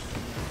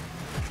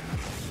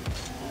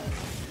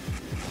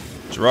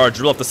 Girard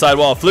drill up the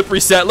sidewall. Flip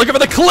reset. Looking for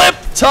the clip.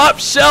 Top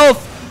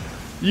shelf.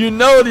 You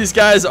know these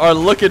guys are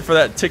looking for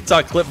that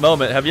TikTok clip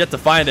moment. Have yet to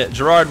find it.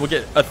 Girard will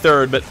get a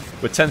third, but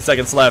with 10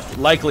 seconds left,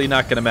 likely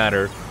not going to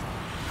matter.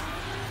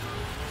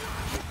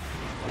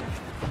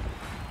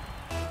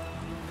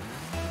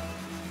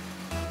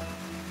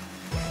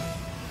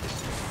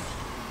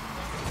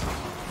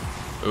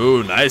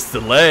 Ooh, nice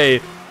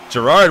delay.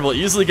 Girard will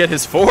easily get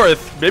his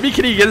 4th. Maybe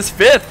can he get his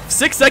 5th?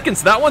 6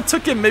 seconds. That one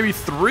took him maybe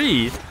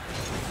 3.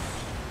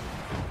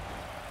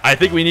 I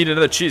think we need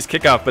another cheese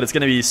kickoff, but it's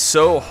going to be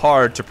so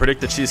hard to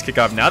predict the cheese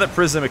kickoff now that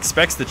Prism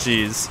expects the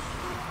cheese.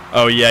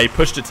 Oh, yeah, he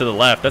pushed it to the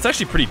left. That's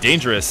actually pretty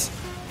dangerous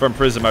from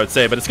Prism, I would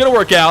say, but it's going to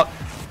work out.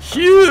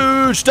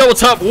 Huge double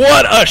top.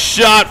 What a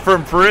shot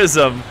from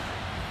Prism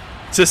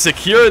to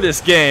secure this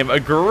game.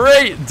 A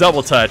great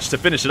double touch to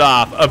finish it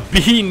off. A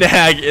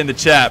B-nag in the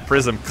chat.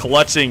 Prism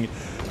clutching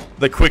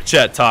the quick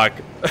chat talk.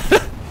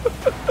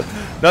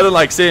 Nothing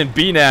like saying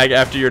B-nag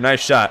after your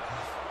nice shot.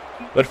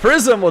 But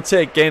Prism will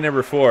take game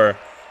number 4.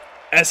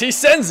 As he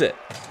sends it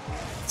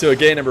to a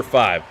game number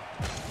 5.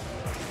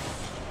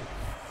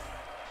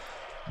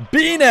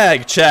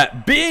 B-nag,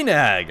 chat.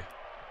 B-nag.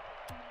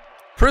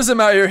 Prism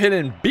out here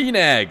hitting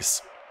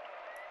B-nags.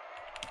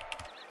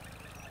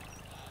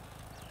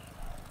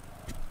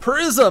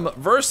 Prism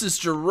versus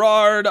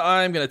Girard.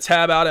 I'm going to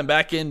tab out and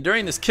back in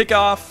during this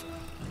kickoff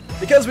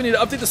because we need to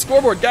update the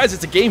scoreboard. Guys,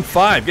 it's a game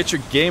 5. Get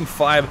your game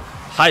 5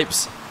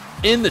 hypes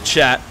in the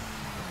chat.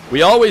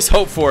 We always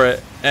hope for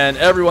it, and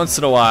every once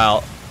in a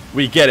while,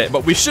 we get it.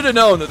 But we should have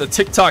known that the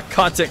TikTok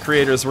content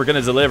creators were going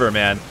to deliver,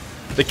 man.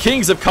 The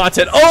kings of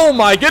content. Oh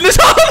my goodness.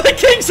 Oh, the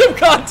kings of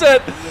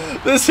content.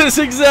 This is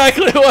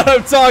exactly what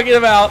I'm talking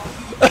about.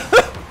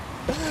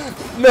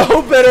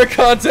 No better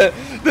content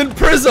than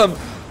Prism.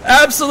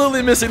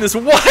 Absolutely missing this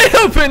wide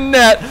open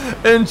net.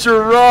 And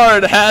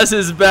Girard has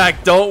his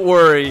back. Don't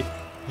worry.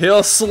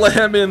 He'll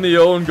slam in the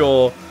own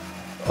goal.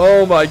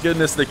 Oh my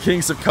goodness. The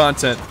kings of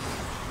content.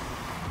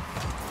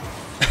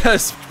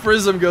 As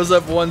Prism goes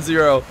up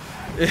 1-0.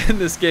 In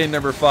this game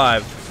number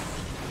 5.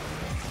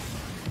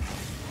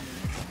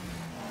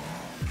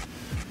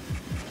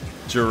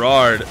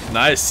 Girard,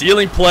 nice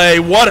ceiling play.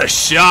 What a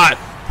shot.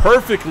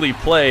 Perfectly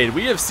played.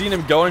 We have seen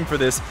him going for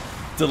this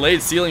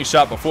delayed ceiling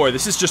shot before.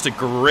 This is just a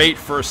great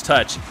first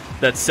touch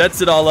that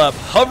sets it all up,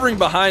 hovering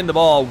behind the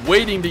ball,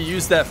 waiting to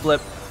use that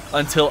flip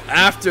until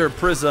after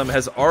Prism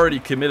has already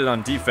committed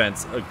on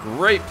defense. A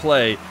great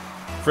play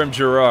from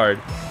Girard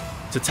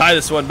to tie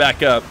this one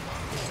back up.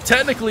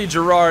 Technically,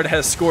 Girard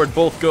has scored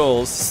both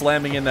goals,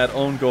 slamming in that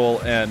own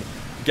goal and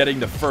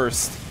getting the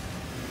first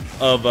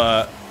of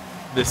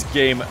this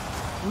game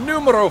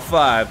numero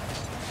 5.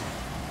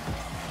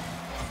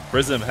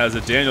 Prism has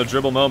a Daniel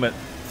dribble moment.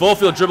 Full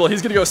field dribble.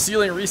 He's going to go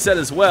ceiling reset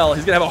as well.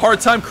 He's going to have a hard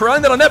time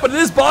corralling that on net, but it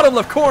is bottom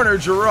left corner.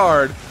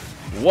 Girard,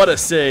 what a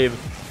save.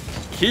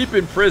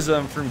 Keeping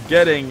Prism from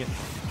getting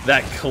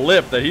that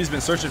clip that he's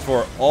been searching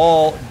for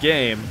all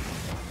game.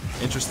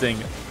 Interesting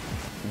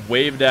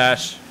wave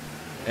dash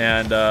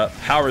and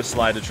power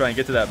slide to try and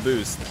get to that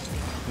boost.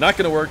 Not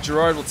going to work.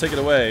 Girard will take it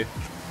away.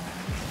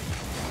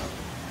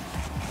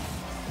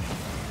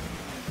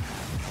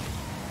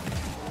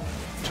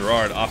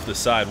 Girard off the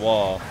side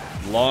wall.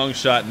 Long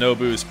shot, no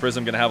boost.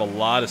 Prism going to have a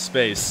lot of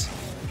space.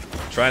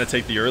 Trying to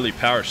take the early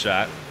power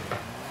shot.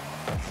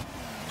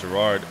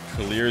 Girard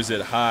clears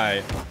it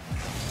high.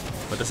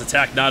 But this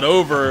attack not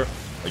over.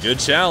 A good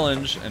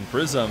challenge, and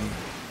Prism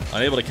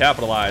unable to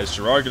capitalize.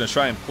 Girard going to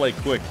try and play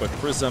quick, but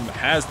Prism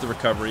has the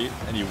recovery,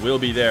 and he will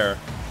be there.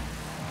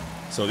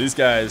 So these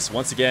guys,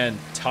 once again,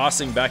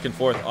 tossing back and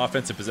forth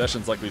offensive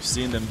possessions like we've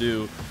seen them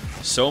do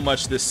so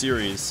much this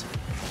series.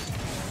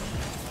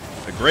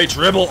 A great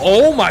dribble.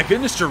 Oh my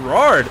goodness,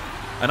 Girard.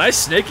 A nice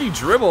snaky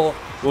dribble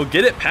will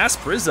get it past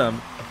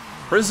Prism.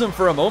 Prism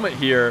for a moment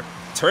here,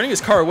 turning his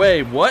car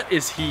away. What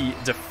is he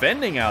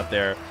defending out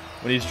there?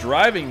 When he's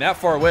driving that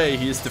far away,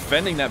 he is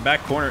defending that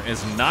back corner.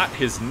 Is not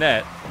his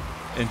net.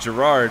 And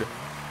Girard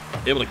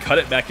able to cut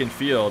it back in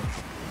field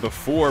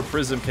before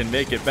Prism can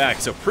make it back.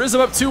 So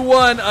Prism up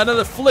 2-1,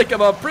 another flick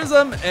above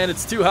Prism, and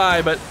it's too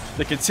high, but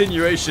the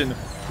continuation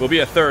will be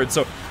a third.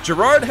 So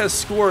Girard has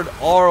scored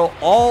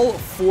all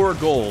 4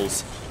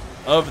 goals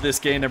of this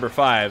game number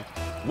 5.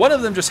 One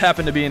of them just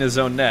happened to be in his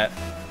own net,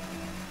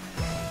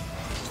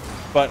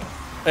 but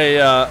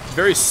a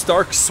very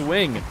stark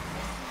swing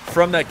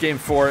from that game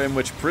 4 in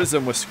which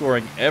Prism was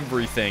scoring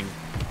everything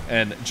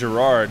and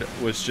Girard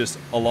was just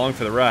along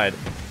for the ride.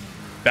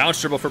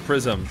 Bounce dribble for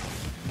Prism.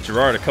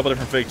 Girard, a couple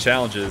different fake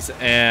challenges,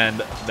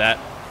 and that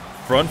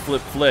front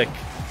flip flick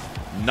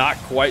not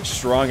quite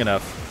strong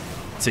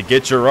enough to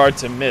get Girard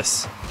to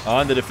miss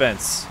on the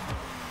defense.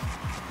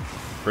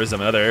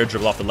 Prism, another air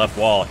dribble off the left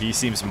wall. He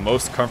seems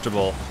most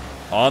comfortable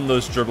on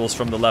those dribbles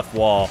from the left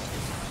wall.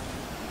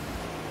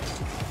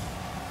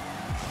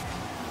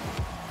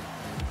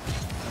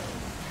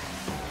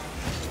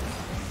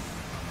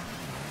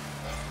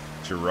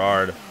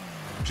 Girard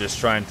just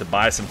trying to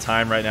buy some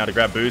time right now to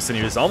grab boost, and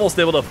he was almost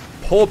able to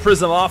pull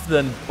Prism off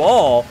the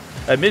ball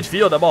at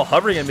midfield, that ball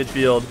hovering at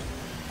midfield.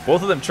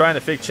 Both of them trying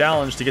to fake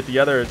challenge to get the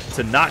other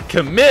to not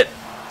commit,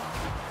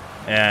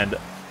 and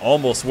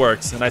almost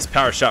works. A nice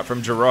power shot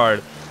from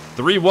Girard.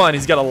 3-1,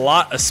 he's got a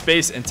lot of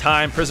space and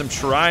time. Prism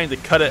trying to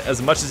cut it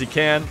as much as he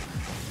can.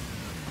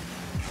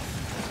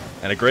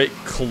 And a great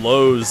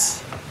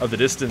close of the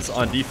distance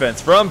on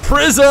defense from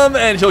Prism,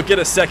 and he'll get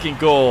a second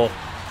goal.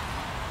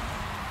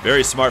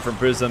 Very smart from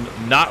Prism,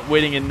 not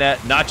waiting in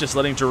net, not just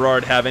letting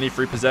Girard have any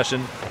free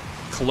possession,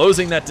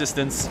 closing that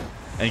distance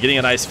and getting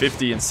a nice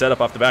 50 and set up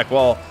off the back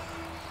wall.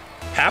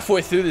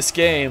 Halfway through this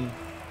game,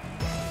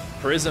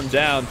 Prism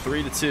down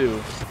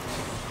 3-2.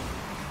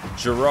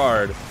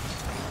 Girard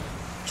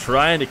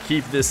trying to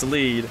keep this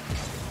lead,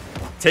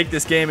 take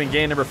this game in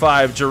game number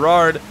 5.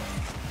 Girard,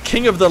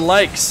 king of the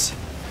likes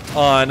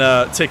on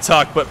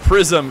TikTok, but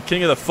Prism,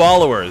 king of the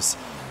followers.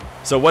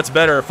 So what's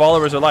better,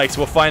 followers or likes?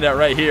 We'll find out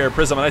right here.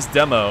 Prism, a nice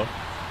demo.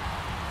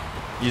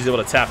 He's able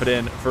to tap it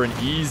in for an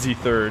easy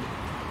third.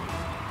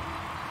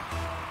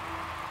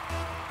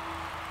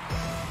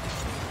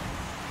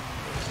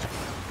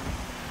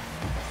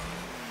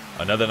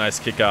 Another nice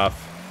kickoff.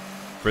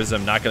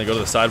 Prism not going to go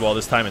to the sidewall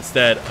this time.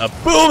 Instead, a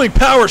booming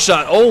power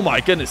shot. Oh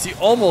my goodness, he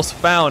almost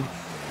found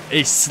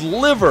a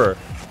sliver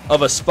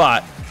of a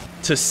spot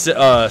to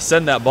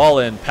send that ball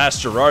in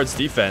past Girard's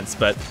defense,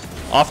 but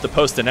off the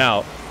post and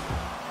out.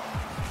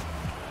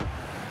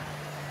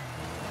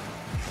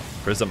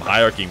 Prism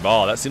high-arcing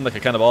ball. That seemed like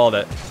a kind of ball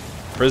that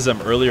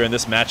Prism earlier in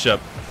this matchup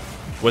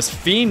was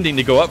fiending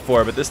to go up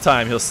for, but this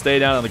time he'll stay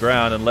down on the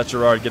ground and let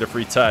Girard get a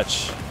free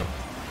touch.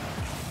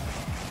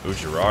 Ooh,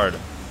 Girard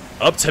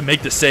up to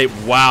make the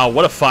save. Wow,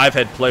 what a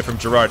 5-head play from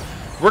Girard.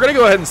 We're going to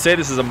go ahead and say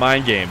this is a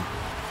mind game.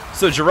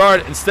 So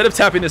Girard, instead of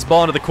tapping this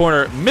ball into the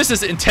corner,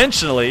 misses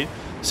intentionally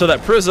so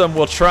that Prism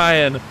will try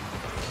and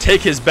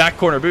take his back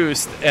corner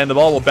boost, and the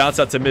ball will bounce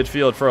out to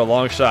midfield for a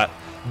long shot.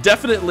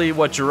 Definitely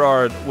what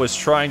Girard was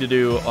trying to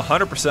do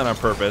 100% on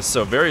purpose,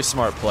 so very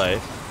smart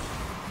play.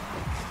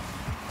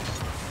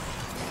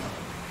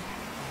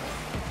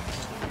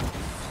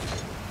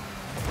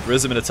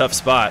 Prism in a tough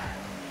spot.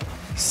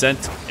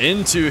 Sent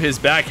into his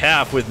back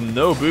half with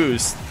no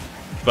boost,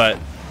 but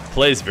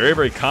plays very,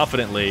 very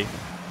confidently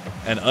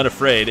and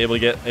unafraid, able to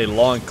get a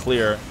long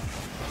clear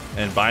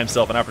and buy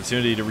himself an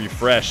opportunity to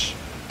refresh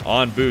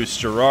on boost.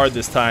 Girard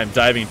this time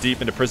diving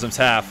deep into Prism's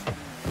half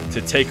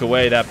to take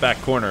away that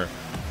back corner.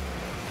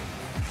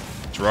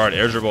 Girard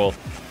air dribble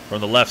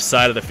from the left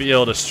side of the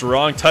field. A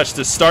strong touch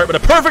to start, but a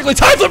perfectly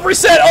timed flip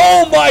reset.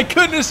 Oh my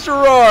goodness,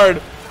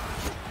 Girard!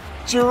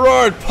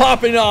 Girard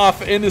popping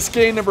off in this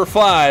game number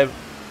 5.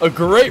 A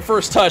great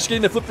first touch,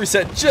 getting the flip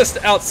reset just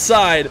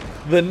outside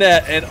the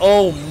net, and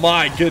oh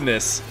my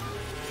goodness.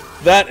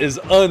 That is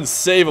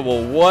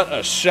unsavable. What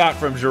a shot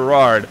from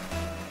Girard.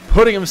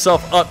 Putting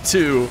himself up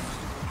to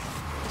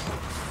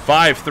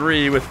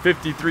 5-3 with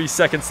 53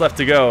 seconds left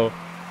to go.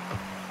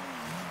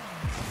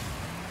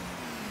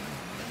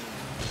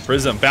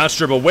 Prism, bounce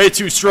dribble, way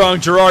too strong.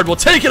 Girard will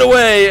take it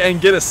away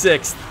and get a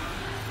 6th.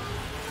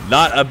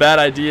 Not a bad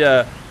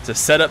idea to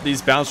set up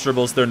these bounce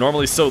dribbles. They're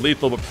normally so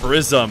lethal, but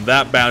Prism,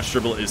 that bounce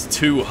dribble is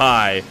too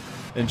high.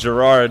 And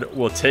Girard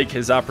will take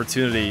his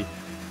opportunity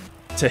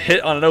to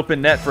hit on an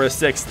open net for a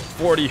 6th.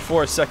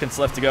 44 seconds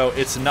left to go.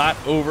 It's not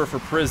over for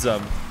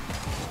Prism,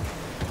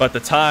 but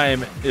the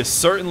time is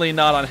certainly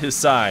not on his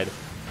side.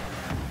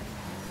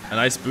 A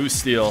nice boost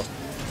steal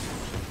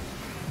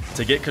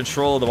to get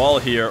control of the ball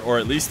here, or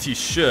at least he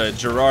should.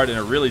 Girard in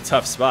a really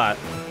tough spot.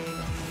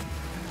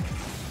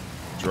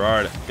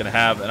 Girard gonna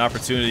have an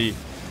opportunity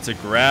to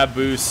grab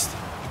boost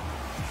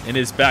in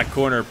his back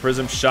corner.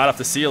 Prism shot off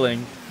the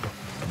ceiling,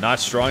 not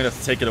strong enough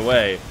to take it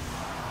away.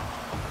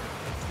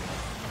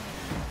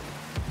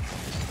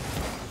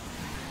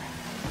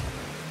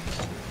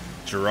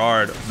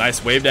 Girard,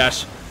 nice wave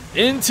dash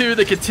into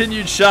the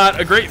continued shot.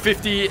 A great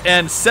 50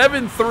 and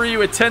 7-3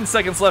 with 10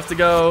 seconds left to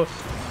go.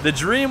 The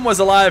dream was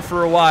alive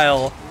for a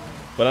while,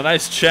 but a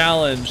nice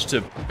challenge to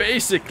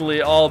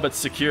basically all but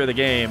secure the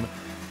game.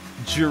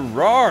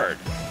 Girard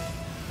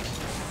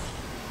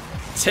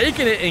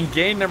taking it in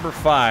game number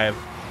 5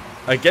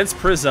 against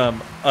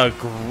Prism. A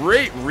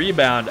great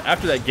rebound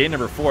after that game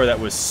number 4 that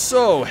was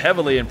so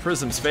heavily in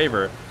Prism's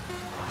favor.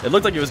 It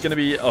looked like it was going to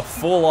be a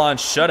full-on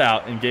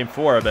shutout in game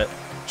 4, but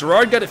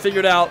Girard got it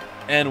figured out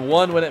and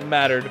won when it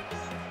mattered,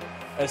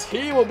 as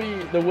he will be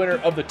the winner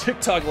of the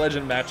TikTok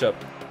Legend matchup.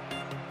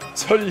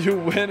 So do you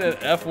win an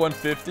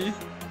F-150?